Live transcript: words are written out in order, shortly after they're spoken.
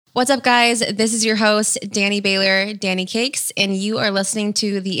What's up, guys? This is your host, Danny Baylor, Danny Cakes, and you are listening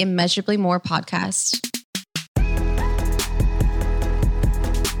to the Immeasurably More podcast.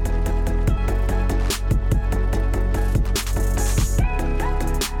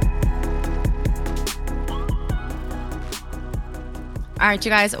 All right,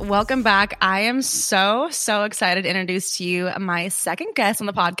 you guys, welcome back. I am so excited to introduce to you my second guest on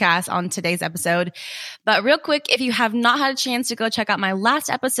the podcast on today's episode. But real quick, if you have not had a chance to go check out my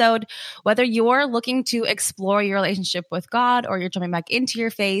last episode, whether you're looking to explore your relationship with God or you're jumping back into your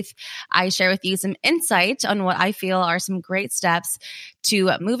faith, I share with you some insight on what I feel are some great steps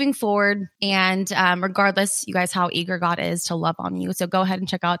to moving forward. And regardless, you guys, how eager God is to love on you. So go ahead and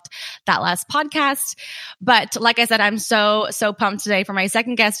check out that last podcast. But like I said, I'm so pumped today for my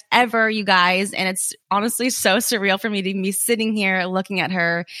second guest ever, you guys. And it's honestly so surreal for me to be sitting here looking at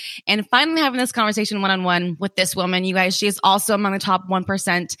her and finally having this conversation one-on-one with this woman. You guys, she is also among the top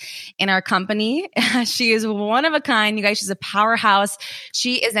 1% in our company. She is one of a kind. You guys, she's a powerhouse.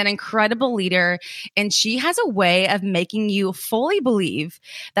 She is an incredible leader, and she has a way of making you fully believe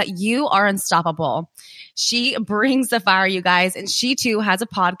that you are unstoppable. She brings the fire, you guys, and she too has a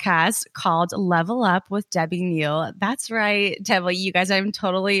podcast called Level Up with Debbie Neal. That's right, Debbie. You guys, I'm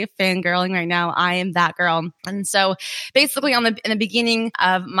totally fangirling right now. I am that girl. And so basically in the beginning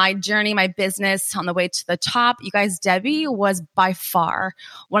of my journey, my business on the way to the top, you guys, Debbie was by far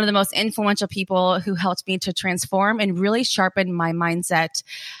one of the most influential people who helped me to transform and really sharpen my mindset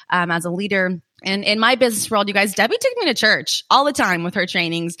as a leader. And in my business world, you guys, Debbie took me to church all the time with her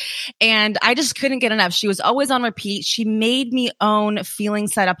trainings, and I just couldn't get enough. She was always on repeat. She made me own feeling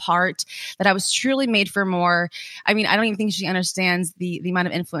set apart, that I was truly made for more. I mean, I don't even think she understands the amount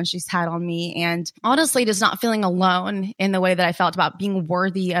of influence she's had on me, and honestly, just not feeling alone in the way that I felt about being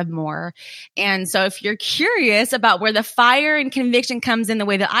worthy of more. And so if you're curious about where the fire and conviction comes in the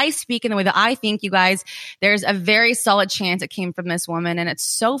way that I speak and the way that I think, you guys, there's a very solid chance it came from this woman. And it's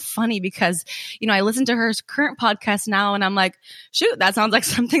so funny because I listen to her current podcast now and I'm like, shoot, that sounds like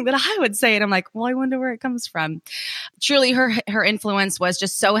something that I would say. And I'm like, well, I wonder where it comes from. Truly, her influence was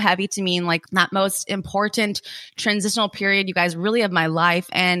just so heavy to me in like that most important transitional period, you guys, really of my life.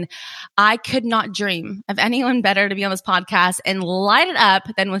 And I could not dream of anyone better to be on this podcast and light it up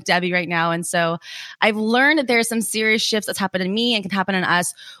than with Debbie right now. And so I've learned that there are some serious shifts that's happened in me and can happen in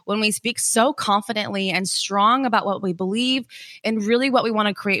us when we speak so confidently and strong about what we believe and really what we want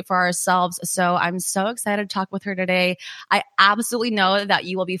to create for ourselves. So I'm so excited to talk with her today. I absolutely know that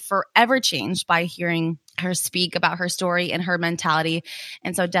you will be forever changed by hearing her speak about her story and her mentality.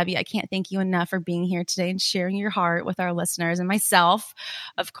 And so, Debbie, I can't thank you enough for being here today and sharing your heart with our listeners and myself,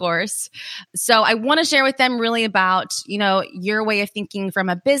 of course. So I want to share with them really about, your way of thinking from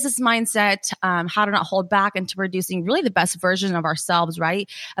a business mindset, how to not hold back into producing really the best version of ourselves, right?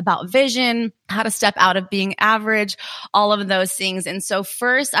 About vision, how to step out of being average, all of those things. And so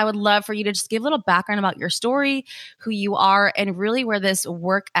first, I would love for you to just give a little background about your story, who you are, and really where this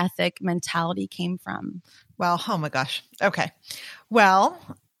work ethic mentality came from. Well, oh my gosh. Okay. Well,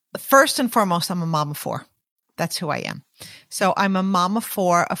 first and foremost, I'm a mom of four. That's who I am. So I'm a mom of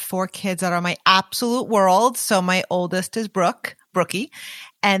four kids that are my absolute world. So my oldest is Brookie.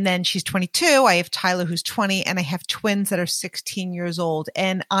 And then she's 22. I have Tyler, who's 20, and I have twins that are 16 years old.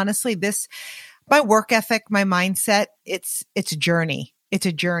 And honestly, my work ethic, my mindset, it's a journey. It's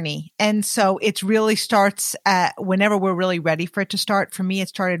a journey. And so it really starts whenever we're really ready for it to start. For me, it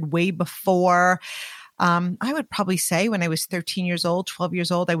started way before. I would probably say when I was 13 years old, 12 years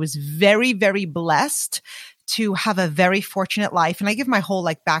old, I was very, very blessed to have a very fortunate life. And I give my whole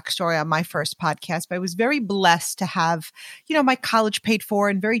backstory on my first podcast, but I was very blessed to have, my college paid for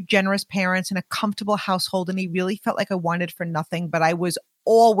and very generous parents and a comfortable household. And I really felt like I wanted for nothing, but I was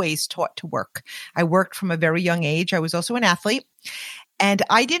always taught to work. I worked from a very young age. I was also an athlete. And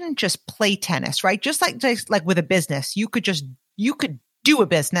I didn't just play tennis, right? Just like with a business, you could do a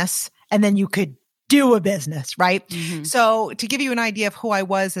business and then you could do a business, right? Mm-hmm. So to give you an idea of who I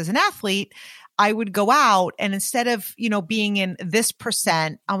was as an athlete, I would go out and instead of, being in this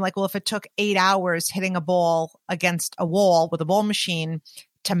percent, I'm like, well, if it took 8 hours hitting a ball against a wall with a ball machine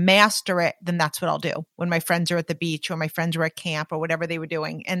to master it, then that's what I'll do when my friends are at the beach or my friends are at camp or whatever they were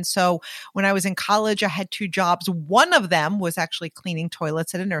doing. And so when I was in college, I had 2 jobs. One of them was actually cleaning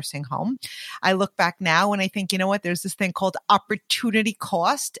toilets at a nursing home. I look back now and I think, you know what, there's this thing called opportunity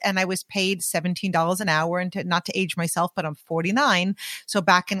cost. And I was paid $17 an hour, and not to age myself, but I'm 49. So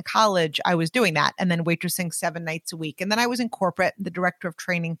back in college, I was doing that and then waitressing 7 nights a week. And then I was in corporate, the director of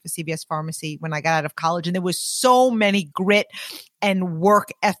training for CVS Pharmacy when I got out of college. And there was so many grit and work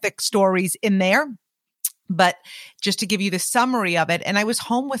ethic stories in there. But just to give you the summary of it, and I was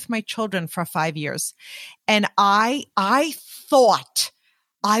home with my children for 5 years. And I thought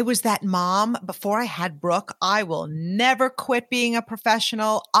I was that mom before I had Brooke. I will never quit being a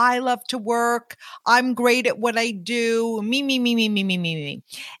professional. I love to work. I'm great at what I do. Me.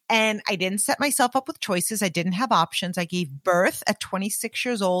 And I didn't set myself up with choices. I didn't have options. I gave birth at 26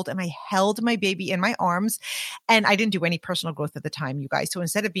 years old and I held my baby in my arms, and I didn't do any personal growth at the time, you guys. So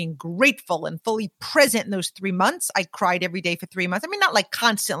instead of being grateful and fully present in those 3 months, I cried every day for 3 months. I mean, not like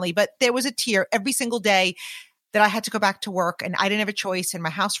constantly, but there was a tear every single day that I had to go back to work, and I didn't have a choice, and my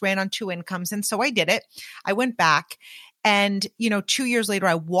house ran on 2 incomes. And so I did it. I went back, and 2 years later,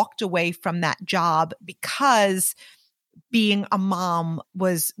 I walked away from that job because being a mom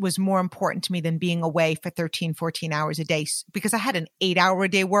was more important to me than being away for 13, 14 hours a day, because I had an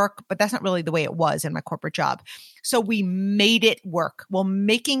 8-hour-a-day work, but that's not really the way it was in my corporate job. So we made it work. Well,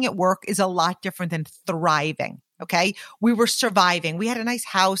 making it work is a lot different than thriving. Okay. We were surviving. We had a nice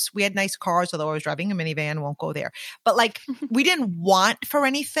house. We had nice cars, although I was driving a minivan, won't go there. But we didn't want for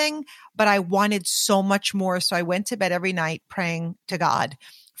anything, but I wanted so much more. So I went to bed every night praying to God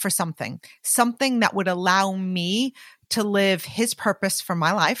for something that would allow me to live his purpose for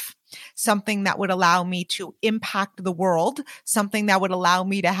my life, something that would allow me to impact the world, something that would allow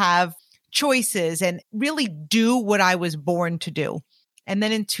me to have choices and really do what I was born to do. And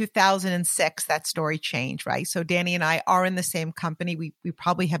then in 2006, that story changed, right? So Danny and I are in the same company. We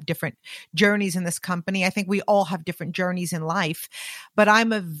probably have different journeys in this company. I think we all have different journeys in life, but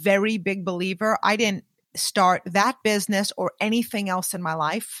I'm a very big believer. I didn't start that business or anything else in my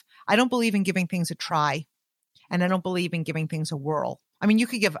life. I don't believe in giving things a try, and I don't believe in giving things a whirl. I mean, you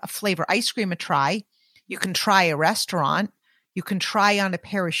could give a flavor ice cream a try. You can try a restaurant. You can try on a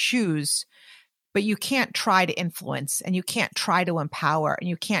pair of shoes. But you can't try to influence, and you can't try to empower, and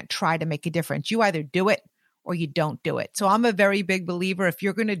you can't try to make a difference. You either do it or you don't do it. So I'm a very big believer. If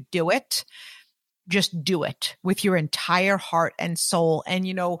you're going to do it, just do it with your entire heart and soul. And,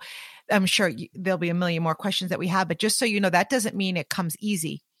 I'm sure there'll be a million more questions that we have, but just so you know, that doesn't mean it comes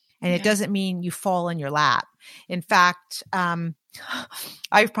easy. And it doesn't mean you fall in your lap. In fact,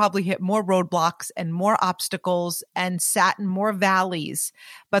 I've probably hit more roadblocks and more obstacles and sat in more valleys.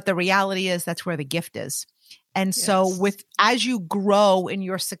 But the reality is that's where the gift is. And so as you grow in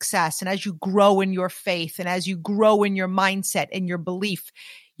your success and as you grow in your faith and as you grow in your mindset and your belief,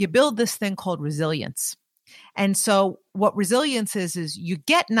 you build this thing called resilience. And so what resilience is you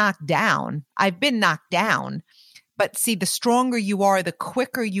get knocked down. I've been knocked down. But see, the stronger you are, the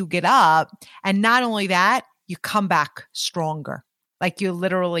quicker you get up. And not only that, you come back stronger. Like you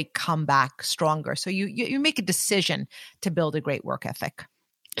literally come back stronger. So you make a decision to build a great work ethic.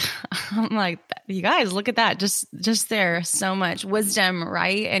 I'm like, you guys, look at that. Just there, so much wisdom,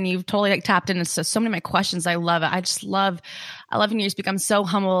 right? And you've totally tapped into so many of my questions. I love it. I love when you speak. I'm so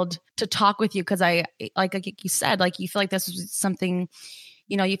humbled to talk with you because I, like you said, you feel like this was something,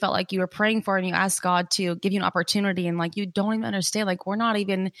 you felt like you were praying for and you asked God to give you an opportunity, and you don't even understand, we're not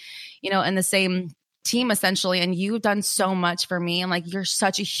even, in the same team essentially. And you've done so much for me. And you're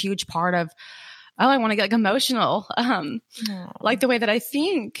such a huge part of, I want to get emotional. The way that I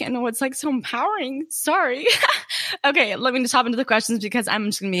think, and it's so empowering. Sorry. Okay. Let me just hop into the questions because I'm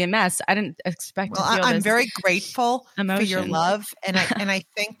just going to be a mess. I didn't expect to feel I'm this very grateful for your love. And I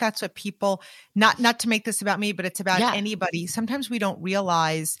think that's what people, not to make this about me, but it's about anybody. Sometimes we don't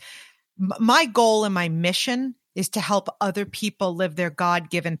realize my goal and my mission is to help other people live their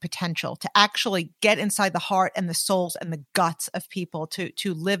God-given potential, to actually get inside the heart and the souls and the guts of people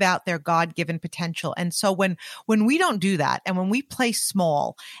to live out their God-given potential. And so when we don't do that, and when we play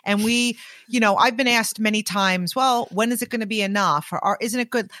small, and we, I've been asked many times, well, when is it going to be enough? Or isn't it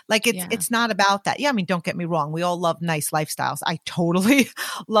good? It's not about that. Yeah. I mean, don't get me wrong. We all love nice lifestyles. I totally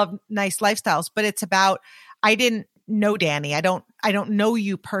love nice lifestyles, but it's about, I didn't know Danny. I don't know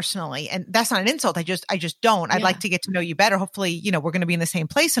you personally. And that's not an insult. I just don't. I'd like to get to know you better. Hopefully, we're going to be in the same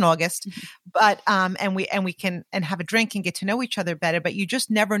place in August, but, and we can have a drink and get to know each other better, but you just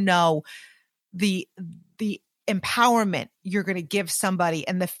never know the empowerment you're going to give somebody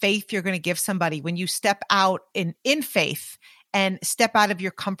and the faith you're going to give somebody when you step out in faith and step out of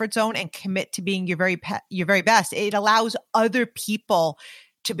your comfort zone and commit to being your very best. It allows other people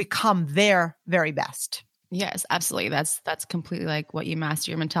to become their very best. Yes, absolutely. That's completely what you master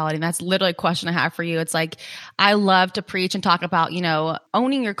your mentality. And that's literally a question I have for you. It's I love to preach and talk about,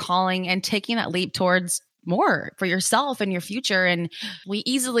 owning your calling and taking that leap towards more for yourself and your future. And we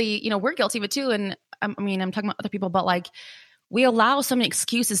easily, we're guilty of it too. And I'm talking about other people, but we allow so many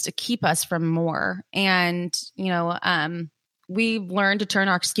excuses to keep us from more. And, we've learned to turn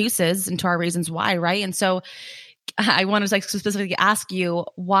our excuses into our reasons why, right? And so I wanted to specifically ask you,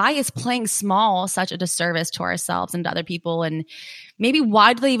 why is playing small such a disservice to ourselves and to other people? And maybe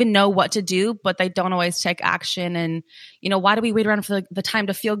why do they even know what to do, but they don't always take action? And, why do we wait around for the time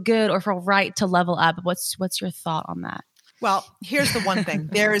to feel good or feel right to level up? What's your thought on that? Well, here's the one thing.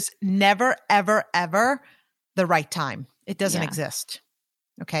 There's never, ever, ever the right time. It doesn't exist.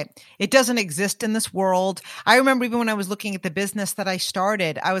 Okay. It doesn't exist in this world. I remember even when I was looking at the business that I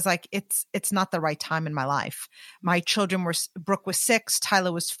started, I was like, it's not the right time in my life. My children Brooke was 6,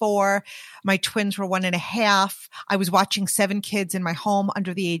 Tyler was 4. My twins were 1.5. I was watching 7 kids in my home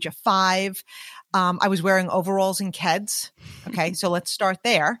under the age of 5. I was wearing overalls and Keds. Okay. So let's start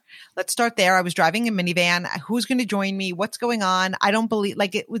there. I was driving a minivan. Who's going to join me? What's going on? I don't believe,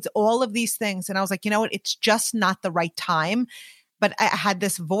 it was all of these things. And I was like, you know what? It's just not the right time. But I had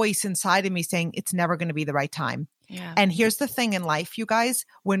this voice inside of me saying it's never going to be the right time. Yeah. And here's the thing in life, you guys,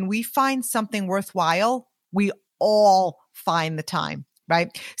 when we find something worthwhile, we all find the time,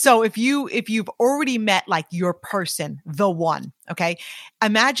 right? So if you've already met your person, the one, okay,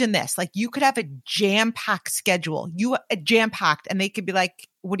 imagine this, you could have a jam-packed schedule, jam-packed, and they could be like,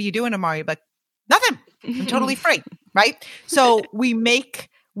 what are you doing tomorrow? You're like, nothing. I'm totally free, right? So we make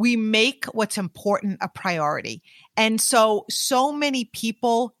what's important a priority. And so many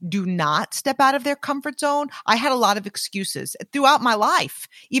people do not step out of their comfort zone. I had a lot of excuses throughout my life,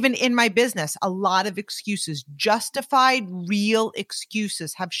 even in my business, a lot of excuses, justified, real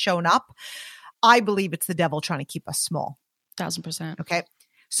excuses have shown up. I believe it's the devil trying to keep us small. 1,000%. Okay.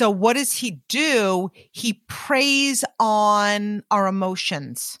 So what does he do? He preys on our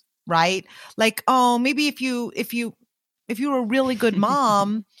emotions, right? Maybe if you were a really good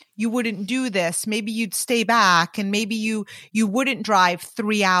mom, you wouldn't do this. Maybe you'd stay back, and maybe you wouldn't drive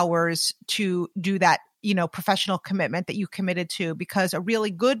 3 hours to do that, professional commitment that you committed to, because a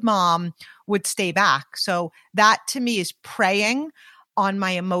really good mom would stay back. So that to me is preying on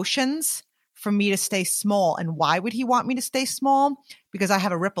my emotions for me to stay small. And why would he want me to stay small? Because I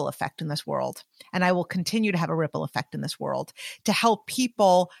have a ripple effect in this world, and I will continue to have a ripple effect in this world to help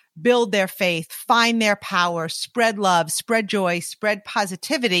people build their faith, find their power, spread love, spread joy, spread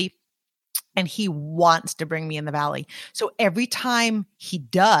positivity. And he wants to bring me in the valley. So every time he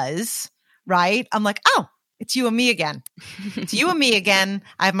does, right, I'm like, oh, it's you and me again. It's you and me again.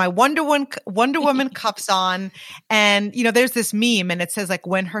 I have my Wonder Woman cuffs on. And, there's this meme, and it says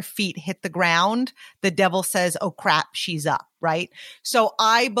when her feet hit the ground, the devil says, oh crap, she's up. Right. So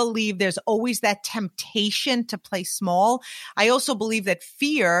I believe there's always that temptation to play small. I also believe that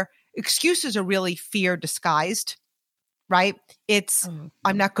excuses are really fear disguised, right? It's,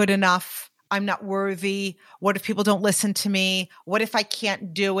 I'm not good enough. I'm not worthy. What if people don't listen to me? What if I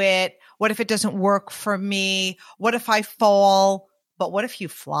can't do it? What if it doesn't work for me? What if I fall? But what if you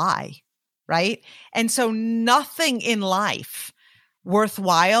fly? Right. And so nothing in life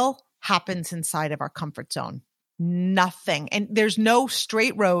worthwhile happens inside of our comfort zone. Nothing. And there's no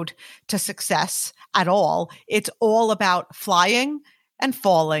straight road to success at all. It's all about flying and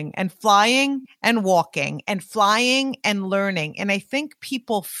falling and flying and walking and flying and learning. And I think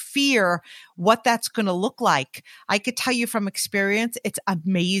people fear what that's going to look like. I could tell you from experience, it's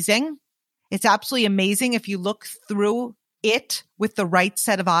amazing. It's absolutely amazing if you look through it with the right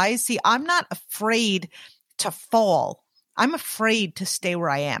set of eyes. See, I'm not afraid to fall. I'm afraid to stay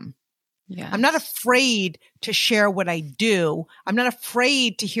where I am. Yes. I'm not afraid to share what I do. I'm not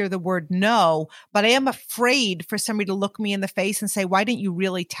afraid to hear the word no, but I am afraid for somebody to look me in the face and say, why didn't you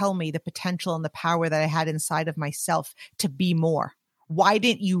really tell me the potential and the power that I had inside of myself to be more? Why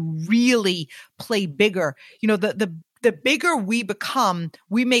didn't you really play bigger? The bigger we become,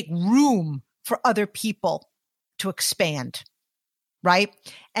 we make room for other people to expand, right?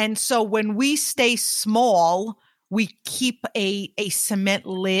 And so when we stay small, we keep a cement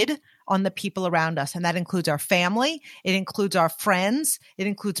lid on the people around us. And that includes our family. It includes our friends. It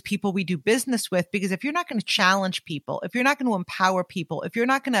includes people we do business with. Because if you're not going to challenge people, if you're not going to empower people, if you're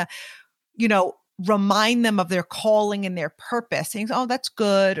not going to, remind them of their calling and their purpose, saying, oh, that's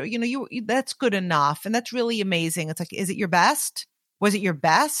good. Or, that's good enough. And that's really amazing. It's like, is it your best? Was it your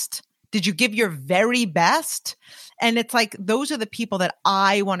best? Did you give your very best? And it's like, those are the people that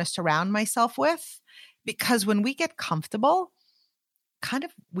I want to surround myself with, because when we get comfortable, kind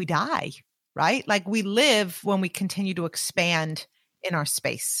of we die, right? We live when we continue to expand in our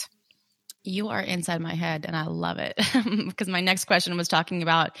space. You are inside my head, and I love it because my next question was talking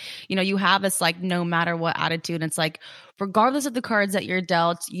about, you have this no matter what attitude. And it's regardless of the cards that you're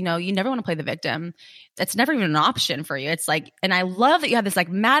dealt, you never want to play the victim. That's never even an option for you. It's like, and I love that you have this like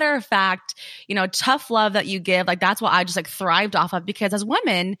matter of fact, tough love that you give. Like that's what I just like thrived off of, because as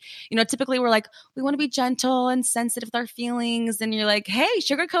women, typically we're like, we want to be gentle and sensitive with our feelings. And you're like, hey,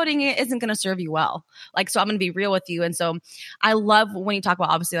 sugarcoating it isn't going to serve you well. Like, so I'm going to be real with you. And so I love when you talk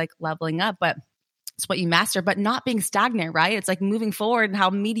about obviously like leveling up, but it's what you master, but not being stagnant, right? It's like moving forward, and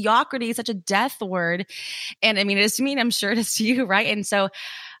how mediocrity is such a death word. And I mean, it is to me, and I'm sure it is to you, right? And so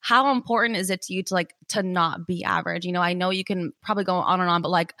how important is it to you to not be average? I know you can probably go on and on,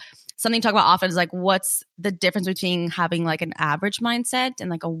 but like something you talk about often is like, what's the difference between having like an average mindset and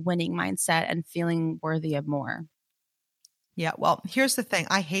like a winning mindset and feeling worthy of more? Yeah. Well, here's the thing.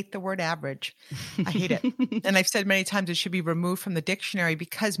 I hate the word average. I hate it. And I've said many times it should be removed from the dictionary,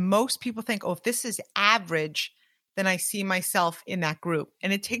 because most people think, oh, if this is average, then I see myself in that group.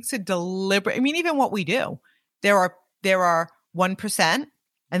 And it takes a deliberate, even what we do, there are 1%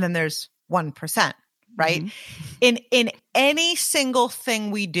 and then there's 1%, right? Mm-hmm. In any single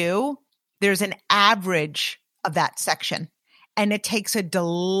thing we do, there's an average of that section. And it takes a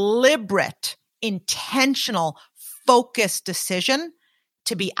deliberate, intentional, focused decision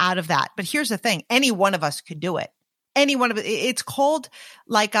to be out of that. But here's the thing. Any one of us could do it. Any one of it. It's called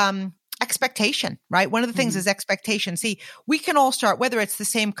like expectation, right? One of the things is expectation. See, we can all start, whether it's the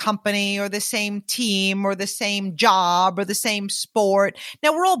same company or the same team or the same job or the same sport.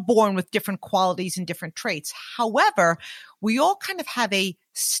 Now, we're all born with different qualities and different traits. However, we all kind of have a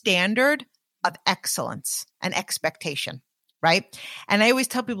standard of excellence and expectation, right? And I always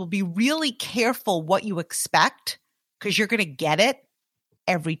tell people, be really careful what you expect, because you're going to get it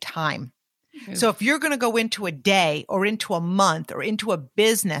every time. So if you're going to go into a day or into a month or into a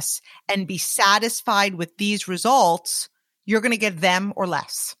business and be satisfied with these results, you're going to get them or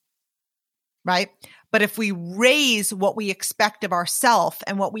less, right? But if we raise what we expect of ourselves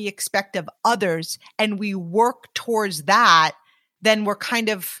and what we expect of others, and we work towards that, then we're kind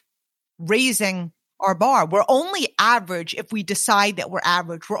of raising our bar. We're only average if we decide that we're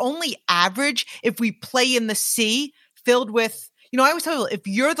average. We're only average if we play in the sea filled with, I always tell you, if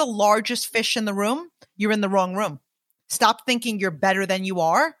you're the largest fish in the room, you're in the wrong room. Stop thinking you're better than you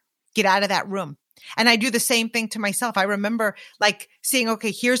are. Get out of that room. And I do the same thing to myself. I remember like seeing,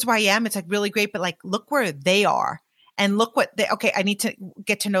 okay, here's where I am. It's like really great, but like, look where they are. And look I need to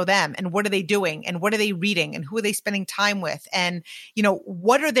get to know them. And what are they doing? And what are they reading? And who are they spending time with? And,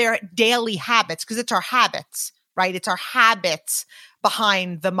 what are their daily habits? Because it's our habits, right? It's our habits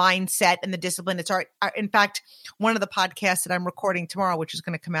behind the mindset and the discipline. It's in fact, one of the podcasts that I'm recording tomorrow, which is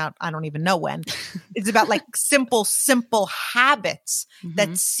going to come out, I don't even know when, it's about like simple habits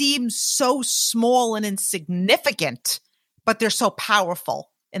that seem so small and insignificant, but they're so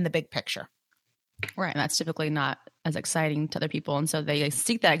powerful in the big picture. Right. And that's typically not as exciting to other people. And so they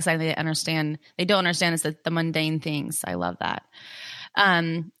seek that excitement. They don't understand it's the mundane things. I love that.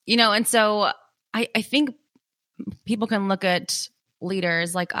 And so I think people can look at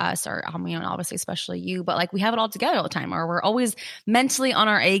leaders like us, or obviously especially you, but like we have it all together all the time, or we're always mentally on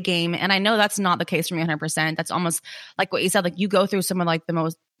our A game. And I know that's not the case for me 100%. That's almost like what you said, like you go through some of like the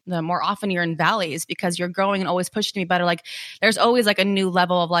more often you're in valleys, because you're growing and always pushing to be better. Like there's always like a new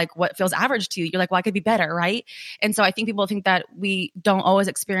level of like what feels average to you. You're like, well, I could be better. Right. And so I think people think that we don't always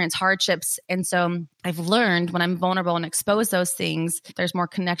experience hardships. And so I've learned when I'm vulnerable and expose those things, there's more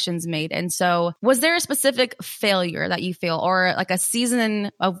connections made. And so was there a specific failure that you feel, or like a season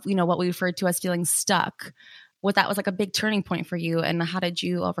of, what we refer to as feeling stuck? That was like a big turning point for you, and how did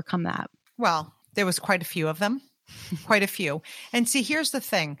you overcome that? Well, there was quite a few of them. Quite a few. And see, here's the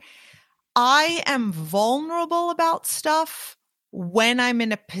thing. I am vulnerable about stuff when I'm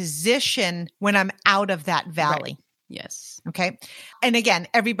in a position when I'm out of that valley. Right. Yes. Okay. And again,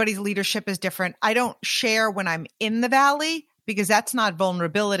 everybody's leadership is different. I don't share when I'm in the valley, because that's not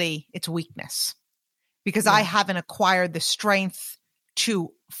vulnerability. It's weakness, because I haven't acquired the strength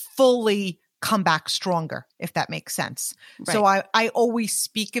to fully come back stronger, if that makes sense. Right. So I always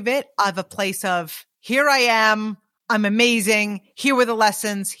speak of it of a place of, here I am. I'm amazing. Here were the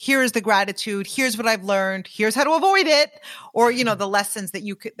lessons. Here is the gratitude. Here's what I've learned. Here's how to avoid it. Or, the lessons that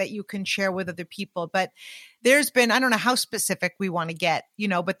you can share with other people. But there's been, I don't know how specific we want to get,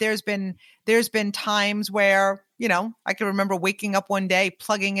 but there's been times where, I can remember waking up one day,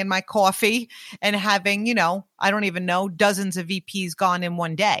 plugging in my coffee and having, I don't even know, dozens of VPs gone in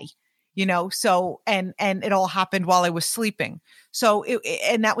one day. So, and it all happened while I was sleeping. So,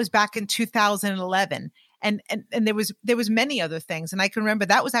 and that was back in 2011. And there was many other things. And I can remember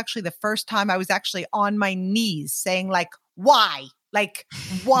that was actually the first time I was actually on my knees saying like, why? Like,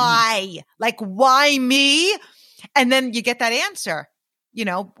 why? Like, why me? And then you get that answer.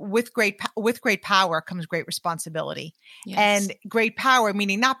 With great power comes great responsibility. Yes. And great power,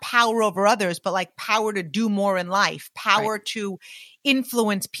 meaning not power over others, but like power to do more in life, power to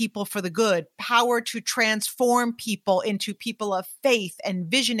influence people for the good, power to transform people into people of faith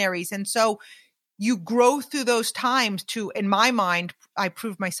and visionaries. And so you grow through those times to, in my mind, I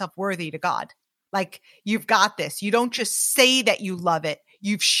prove myself worthy to God. Like, you've got this. You don't just say that you love it.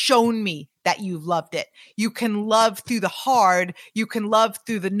 You've shown me that you've loved it. You can love through the hard. You can love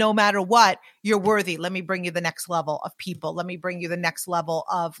through the no matter what. You're worthy. Let me bring you the next level of people. Let me bring you the next level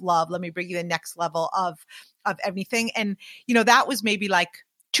of love. Let me bring you the next level of everything. And, that was maybe like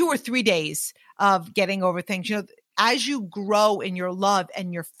 2 or 3 days of getting over things. As you grow in your love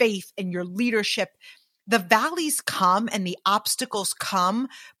and your faith and your leadership, the valleys come and the obstacles come,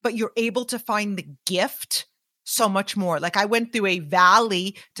 but you're able to find the gift so much more. Like, I went through a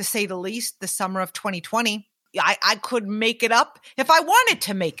valley, to say the least, the summer of 2020. I could make it up if I wanted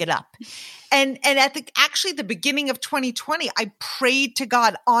to make it up. And at the beginning of 2020, I prayed to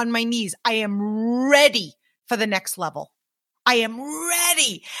God on my knees. I am ready for the next level. I am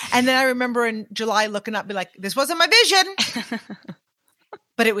ready. And then I remember in July looking up, be like, this wasn't my vision,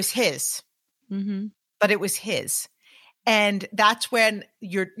 but it was his. Mm-hmm. But it was his. And that's when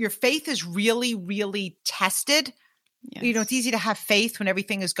your faith is really, really tested. Yes. It's easy to have faith when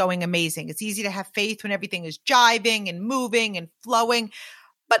everything is going amazing. It's easy to have faith when everything is jiving and moving and flowing.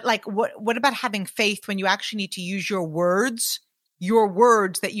 But like, what about having faith when you actually need to use your words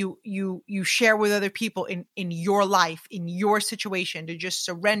that you share with other people in your life, in your situation, to just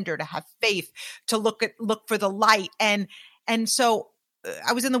surrender, to have faith, to look for the light. And so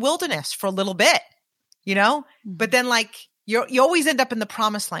I was in the wilderness for a little bit. But then like you always end up in the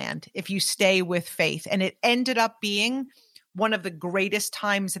promised land if you stay with faith. And it ended up being one of the greatest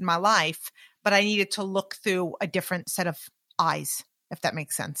times in my life, but I needed to look through a different set of eyes, if that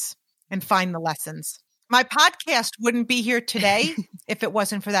makes sense, and find the lessons. My podcast wouldn't be here today if it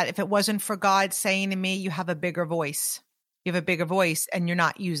wasn't for that. If it wasn't for God saying to me, you have a bigger voice. You have a bigger voice and you're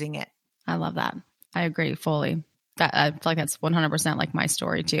not using it. I love that. I agree fully. That I feel like that's 100% like my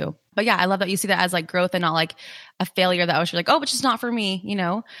story too. But yeah, I love that you see that as like growth and not like a failure that was like, oh, it's just not for me,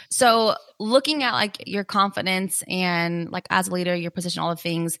 So looking at like your confidence and like as a leader, your position, all the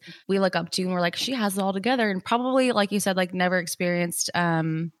things we look up to, and we're like, she has it all together, and probably like you said, like never experienced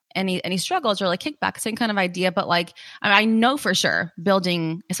any struggles or like kickback, same kind of idea. But like, I know for sure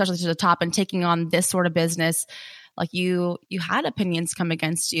building, especially to the top and taking on this sort of business, like you had opinions come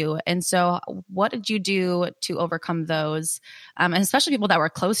against you. And so what did you do to overcome those? And especially people that were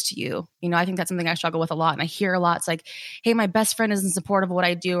close to you. I think that's something I struggle with a lot. And I hear a lot. It's like, hey, my best friend isn't supportive of what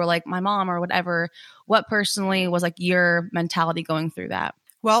I do, or like my mom or whatever. What personally was like your mentality going through that?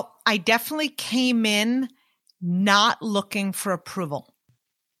 Well, I definitely came in not looking for approval.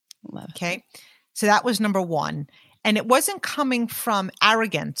 Okay. So that was number one. And it wasn't coming from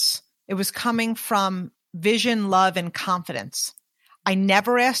arrogance. It was coming from vision, love, and confidence. I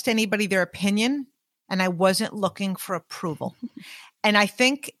never asked anybody their opinion, and I wasn't looking for approval. And I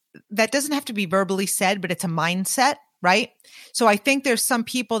think that doesn't have to be verbally said, but it's a mindset, right? So I think there's some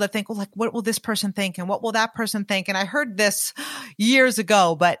people that think, well, like, what will this person think? And what will that person think? And I heard this years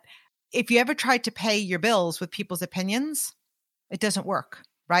ago, but if you ever tried to pay your bills with people's opinions, it doesn't work,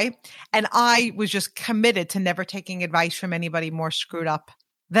 right? And I was just committed to never taking advice from anybody more screwed up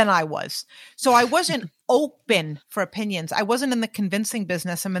than I was. So I wasn't open for opinions. I wasn't in the convincing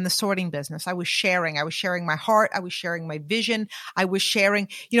business. I'm in the sorting business. I was sharing my heart. I was sharing my vision. I was sharing,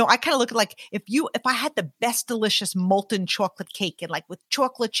 I kind of look at like, if I had the best delicious molten chocolate cake and like with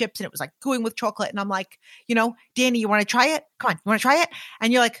chocolate chips and it was like gooey with chocolate. And I'm like, Danny, you want to try it? Come on. You want to try it?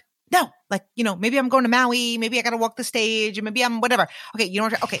 And you're like, no, like, maybe I'm going to Maui. Maybe I got to walk the stage and maybe I'm whatever. Okay. You know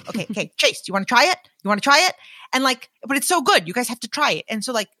what? Okay. Chase, do you want to try it? You want to try it? And like, but it's so good. You guys have to try it. And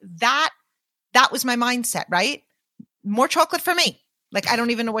so like that was my mindset, right? More chocolate for me. Like, I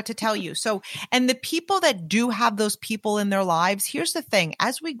don't even know what to tell you. So, and the people that do have those people in their lives, here's the thing,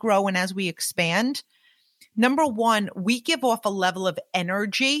 as we grow and as we expand, number one, we give off a level of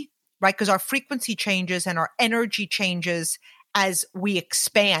energy, right? Because our frequency changes and our energy changes as we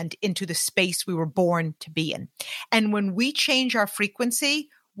expand into the space we were born to be in. And when we change our frequency,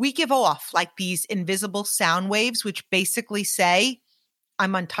 we give off like these invisible sound waves, which basically say,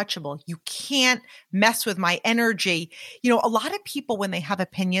 I'm untouchable. You can't mess with my energy. A lot of people, when they have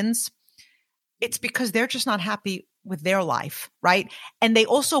opinions, it's because they're just not happy with their life, right? And they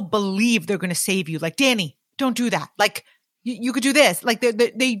also believe they're going to save you. Like, Danny, don't do that. Like, you could do this. Like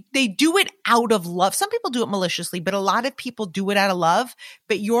they do it out of love. Some people do it maliciously, but a lot of people do it out of love.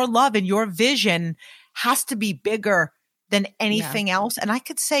 But your love and your vision has to be bigger than anything else. And I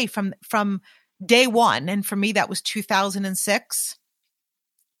could say from day one, and for me, that was 2006.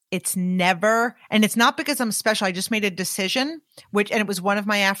 It's never, and it's not because I'm special. I just made a decision, and it was one of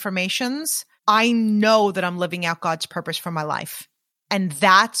my affirmations. I know that I'm living out God's purpose for my life. And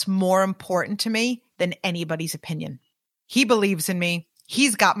that's more important to me than anybody's opinion. He believes in me.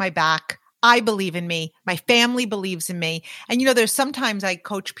 He's got my back. I believe in me. My family believes in me. And, there's sometimes I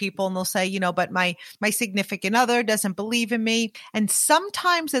coach people and they'll say, but my significant other doesn't believe in me. And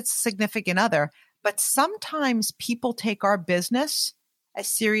sometimes it's a significant other, but sometimes people take our business as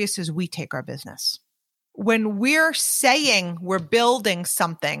serious as we take our business. When we're saying we're building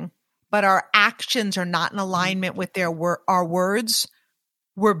something, but our actions are not in alignment with our words,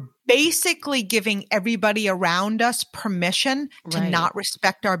 we're basically giving everybody around us permission to not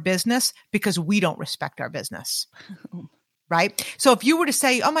respect our business because we don't respect our business. Right? So if you were to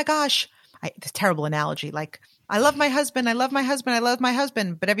say, oh my gosh, it's a terrible analogy. Like, I love my husband. I love my husband. I love my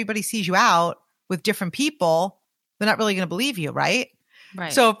husband. But everybody sees you out with different people. They're not really going to believe you. Right?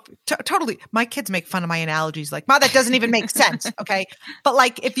 Right. So totally, my kids make fun of my analogies. Like, Mom, that doesn't even make sense. Okay. But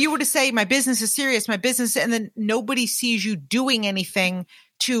like, if you were to say my business is serious, and then nobody sees you doing anything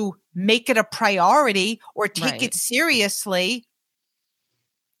to make it a priority or take it seriously.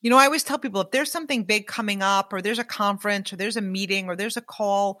 I always tell people, if there's something big coming up or there's a conference or there's a meeting or there's a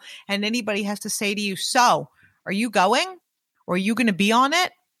call and anybody has to say to you, so are you going or are you going to be on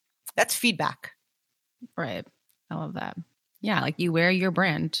it? That's feedback. Right. I love that. Yeah. Like, you wear your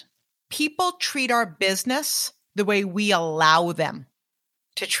brand. People treat our business the way we allow them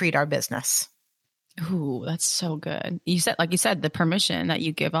to treat our business. Ooh, that's so good. You said, the permission that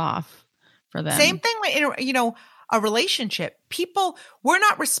you give off for them. Same thing with, a relationship. We're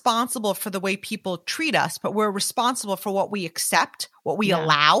not responsible for the way people treat us, but we're responsible for what we accept, what we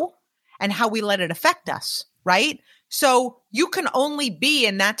allow, and how we let it affect us. Right? So you can only be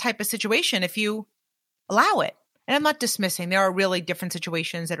in that type of situation if you allow it. And I'm not dismissing. There are really different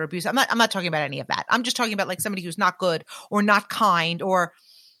situations that are abusive. I'm not talking about any of that. I'm just talking about like somebody who's not good or not kind, or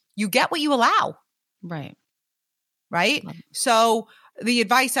you get what you allow. Right. Right. So the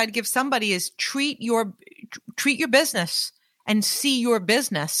advice I'd give somebody is treat your business and see your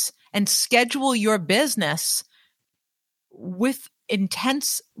business and schedule your business with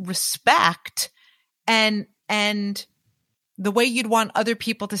intense respect and the way you'd want other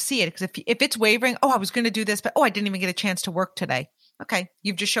people to see it. Because if it's wavering, I was going to do this, but I didn't even get a chance to work today. Okay.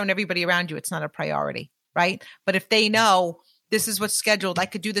 You've just shown everybody around you it's not a priority. Right. But if they know this is what's scheduled, I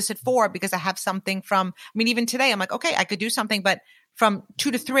could do this at 4 because I have something even today I'm like, okay, I could do something, but from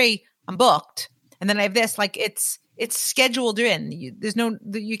 2 to 3, I'm booked. And then I have this, like it's scheduled in.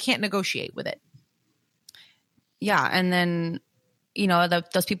 You can't negotiate with it. Yeah. And then,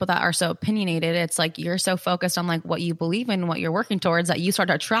 those people that are so opinionated, it's like you're so focused on like what you believe in, what you're working towards, that you start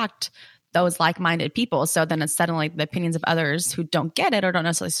to attract those like-minded people. So then it's suddenly the opinions of others who don't get it or don't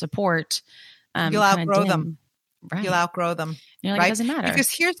necessarily support. You'll outgrow them. Right. You'll outgrow them. You're like, right? It doesn't matter.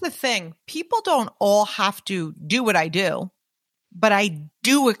 Because here's the thing. People don't all have to do what I do, but I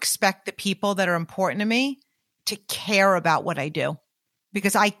do expect the people that are important to me to care about what I do.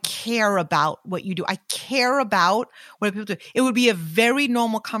 Because I care about what you do. I care about what people do. It would be a very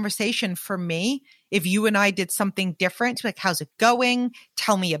normal conversation for me if you and I did something different. Like, how's it going?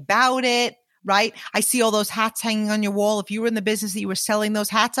 Tell me about it, right? I see all those hats hanging on your wall. If you were in the business that you were selling those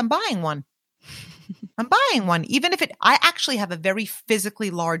hats, I'm buying one. I'm buying one. Even if I actually have a very physically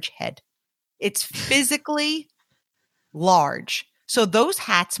large head. It's physically large. So those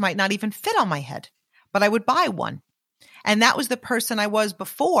hats might not even fit on my head, but I would buy one. And that was the person I was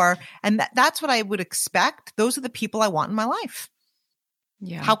before. And that's what I would expect. Those are the people I want in my life.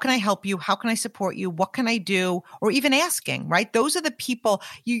 Yeah. How can I help you? How can I support you? What can I do? Or even asking, right? Those are the people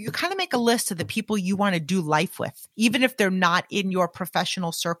you kind of make a list of the people you want to do life with, even if they're not in your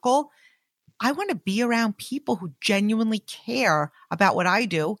professional circle. I want to be around people who genuinely care about what I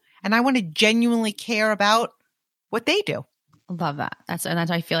do. And I want to genuinely care about what they do. Love that. That's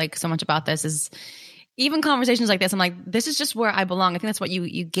I feel like so much about this is even conversations like this. I'm like, this is just where I belong. I think that's what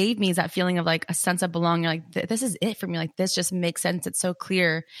you gave me, is that feeling of like a sense of belonging. You're like, this is it for me. Like, this just makes sense. It's so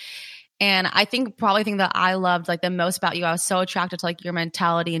clear. And I think probably the thing that I loved like the most about you, I was so attracted to like your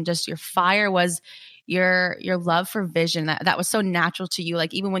mentality and just your fire, was your love for vision that was so natural to you.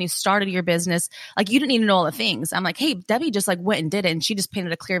 Like even when you started your business, like you didn't even know all the things. I'm like, hey, Debbie just like went and did it, and she just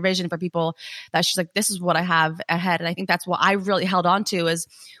painted a clear vision for people that she's like, this is what I have ahead. And I think that's what I really held on to is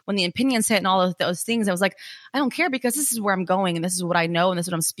when the opinions hit and all of those things, I was like, I don't care because this is where I'm going and this is what I know and this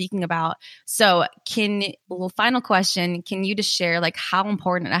is what I'm speaking about. So final question, can you just share like how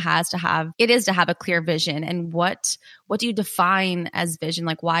important it is to have a clear vision, and what do you define as vision?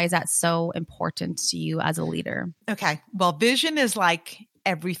 Like, why is that so important to you as a leader? Okay. Well, vision is like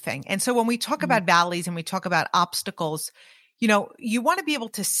everything. And so when we talk about valleys and we talk about obstacles, you want to be able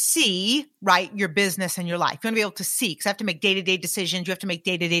to see, right, your business and your life. You want to be able to see, because I have to make day-to-day decisions. You have to make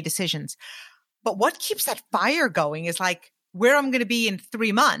day-to-day decisions. But what keeps that fire going is like where I'm going to be in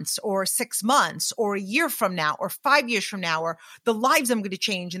 3 months or 6 months or a year from now or 5 years from now, or the lives I'm going to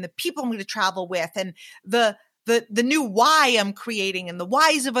change and the people I'm going to travel with and the new why I'm creating and the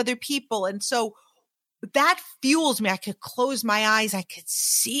whys of other people. And so that fuels me. I could close my eyes. I could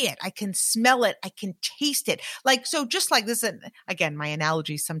see it. I can smell it. I can taste it. Like, so just like this, and again, my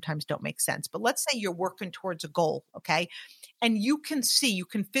analogies sometimes don't make sense, but let's say you're working towards a goal. Okay. And you can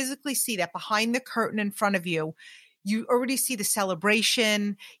physically see that behind the curtain in front of you, you already see the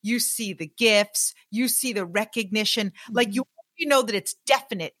celebration, you see the gifts, you see the recognition. Like you know that it's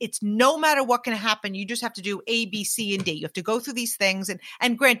definite. It's no matter what can happen. You just have to do A, B, C, and D. You have to go through these things.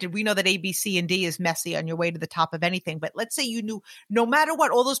 And granted, we know that A, B, C, and D is messy on your way to the top of anything. But let's say you knew no matter what,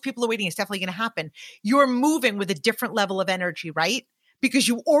 all those people are waiting, it's definitely going to happen. You're moving with a different level of energy, right? Because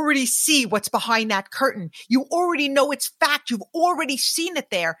you already see what's behind that curtain. You already know it's fact. You've already seen it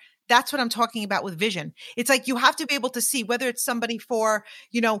there. That's what I'm talking about with vision. It's like you have to be able to see whether it's somebody for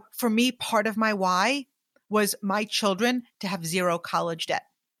me, part of my why was my children to have zero college debt.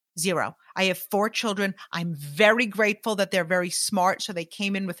 Zero. I have 4 children. I'm very grateful that they're very smart. So they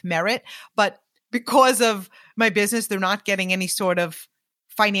came in with merit, but because of my business, they're not getting any sort of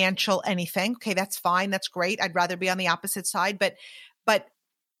financial anything. Okay. That's fine. That's great. I'd rather be on the opposite side, but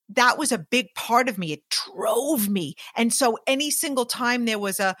that was a big part of me. It drove me. And so any single time there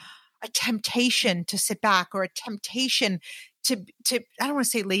was a temptation to sit back or a temptation to I don't want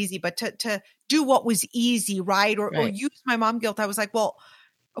to say lazy, but to do what was easy, right? Or use my mom guilt. I was like, well,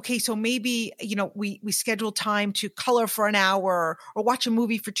 okay, so maybe, we schedule time to color for an hour or watch a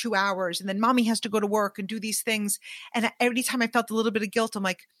movie for 2 hours. And then mommy has to go to work and do these things. And every time I felt a little bit of guilt, I'm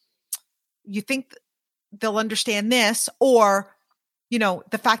like, you think they'll understand this? Or,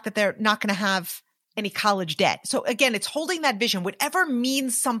 the fact that they're not going to have any college debt. So again, it's holding that vision, whatever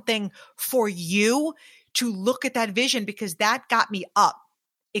means something for you, to look at that vision, because that got me up.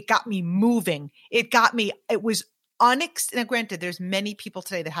 It got me moving. It was now granted, there's many people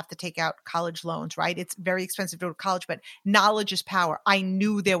today that have to take out college loans, right? It's very expensive to go to college, but knowledge is power. I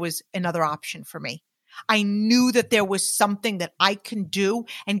knew there was another option for me. I knew that there was something that I can do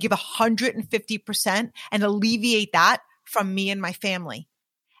and give 150% and alleviate that from me and my family.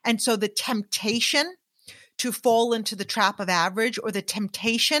 And so the temptation to fall into the trap of average, or the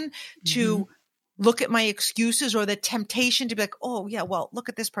temptation to look at my excuses, or the temptation to be like, oh yeah, well, look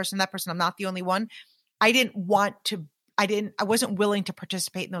at this person, that person, I'm not the only one. I wasn't willing to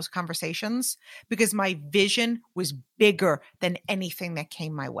participate in those conversations because my vision was bigger than anything that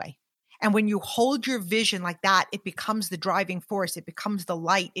came my way. And when you hold your vision like that, it becomes the driving force. It becomes the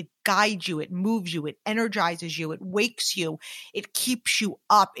light. It guides you. It moves you. It energizes you. It wakes you. It keeps you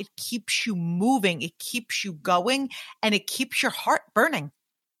up. It keeps you moving. It keeps you going. And it keeps your heart burning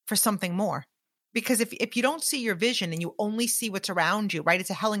for something more. Because if you don't see your vision and you only see what's around you, right?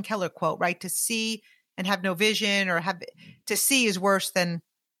 It's a Helen Keller quote, right? To see and have no vision, or to see is worse than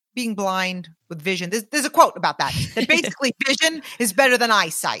being blind with vision. There's a quote about that basically vision is better than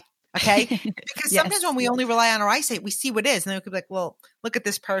eyesight. Okay. Because sometimes when we only rely on our eyesight, we see what is. And then we could be like, well, look at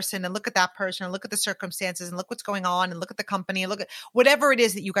this person and look at that person and look at the circumstances and look what's going on and look at the company and look at whatever it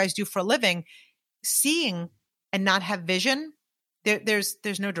is that you guys do for a living. Seeing and not have vision,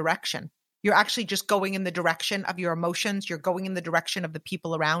 there's no direction. You're actually just going in the direction of your emotions. You're going in the direction of the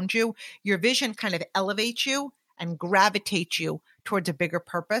people around you. Your vision kind of elevates you and gravitates you towards a bigger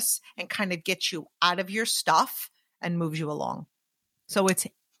purpose and kind of gets you out of your stuff and moves you along. So it's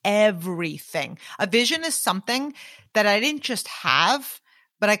everything. A vision is something that I didn't just have,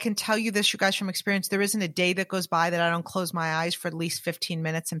 but I can tell you this, you guys, from experience, there isn't a day that goes by that I don't close my eyes for at least 15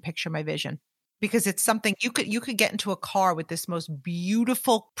 minutes and picture my vision. Because it's something you could get into a car with this most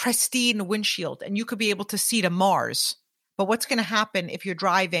beautiful, pristine windshield and you could be able to see to Mars. But what's going to happen if you're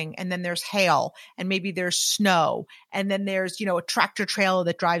driving and then there's hail and maybe there's snow and then there's, a tractor trailer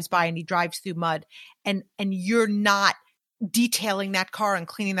that drives by and he drives through mud and you're not detailing that car and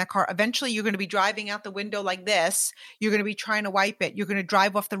cleaning that car. Eventually, you're going to be driving out the window like this. You're going to be trying to wipe it. You're going to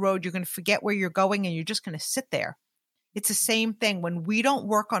drive off the road. You're going to forget where you're going, and you're just going to sit there. It's the same thing. When we don't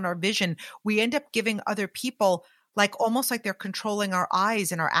work on our vision, we end up giving other people almost like they're controlling our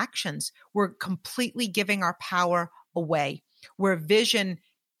eyes and our actions. We're completely giving our power away. Where vision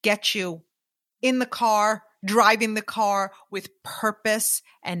gets you in the car, driving the car with purpose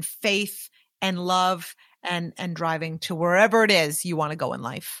and faith and love and driving to wherever it is you want to go in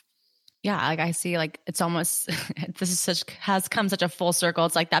life. Yeah, I see, it's almost has come such a full circle.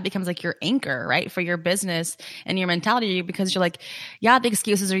 It's that becomes your anchor, right, for your business and your mentality, because you're the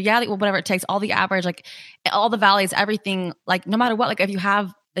excuses, or whatever it takes, all the average, all the valleys, everything, no matter what, if you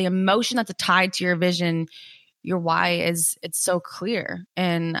have the emotion that's tied to your vision, your why it's so clear.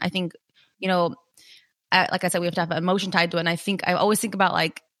 And I think, like I said, we have to have emotion tied to it. And I always think about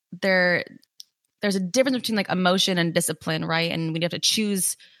there's a difference between emotion and discipline, right? And we have to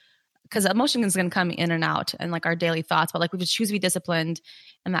choose, because emotion is going to come in and out and our daily thoughts, but we just choose to be disciplined,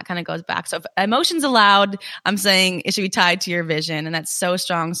 and that kind of goes back. So if emotion's allowed, I'm saying it should be tied to your vision, and that's so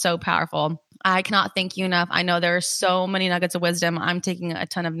strong, so powerful. I cannot thank you enough. I know there are so many nuggets of wisdom. I'm taking a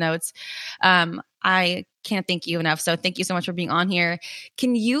ton of notes. I can't thank you enough. So thank you so much for being on here.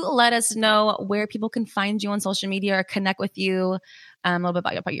 Can you let us know where people can find you on social media or connect with you? A little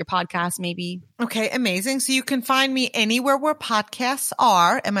bit about your podcast, maybe. Okay, amazing. So you can find me anywhere where podcasts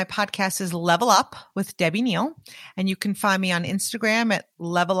are. And my podcast is Level Up with Debbie Neal. And you can find me on Instagram at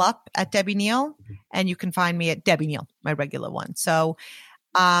Level Up at Debbie Neal. And you can find me at Debbie Neal, my regular one. So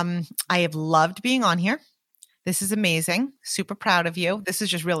I have loved being on here. This is amazing. Super proud of you. This is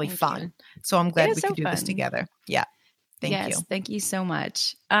just really fun. So I'm glad we could do this together. Yeah. Thank you. Thank you so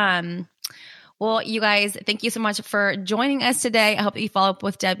much. Well, you guys, thank you so much for joining us today. I hope that you follow up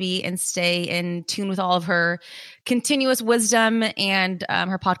with Debbie and stay in tune with all of her continuous wisdom and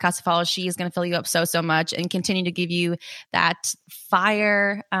her podcast to follow. She is going to fill you up so much and continue to give you that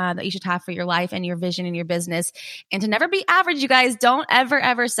fire that you should have for your life and your vision and your business. And to never be average, you guys. Don't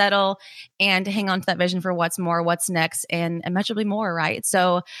ever settle, and hang on to that vision for what's more, what's next, and immeasurably more, right?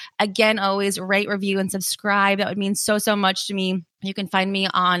 So again, always rate, review, and subscribe. That would mean so much to me. You can find me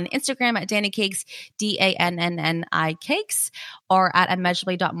on Instagram at Danny Cakes, DANNI Cakes, or at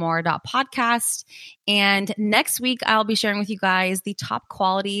immeasurably.more.podcast. And next week, I'll be sharing with you guys the top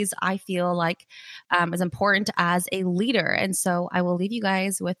qualities I feel is important as a leader. And so I will leave you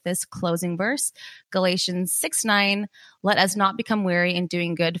guys with this closing verse, Galatians 6:9. Let us not become weary in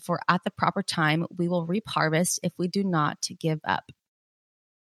doing good, for at the proper time we will reap harvest if we do not give up.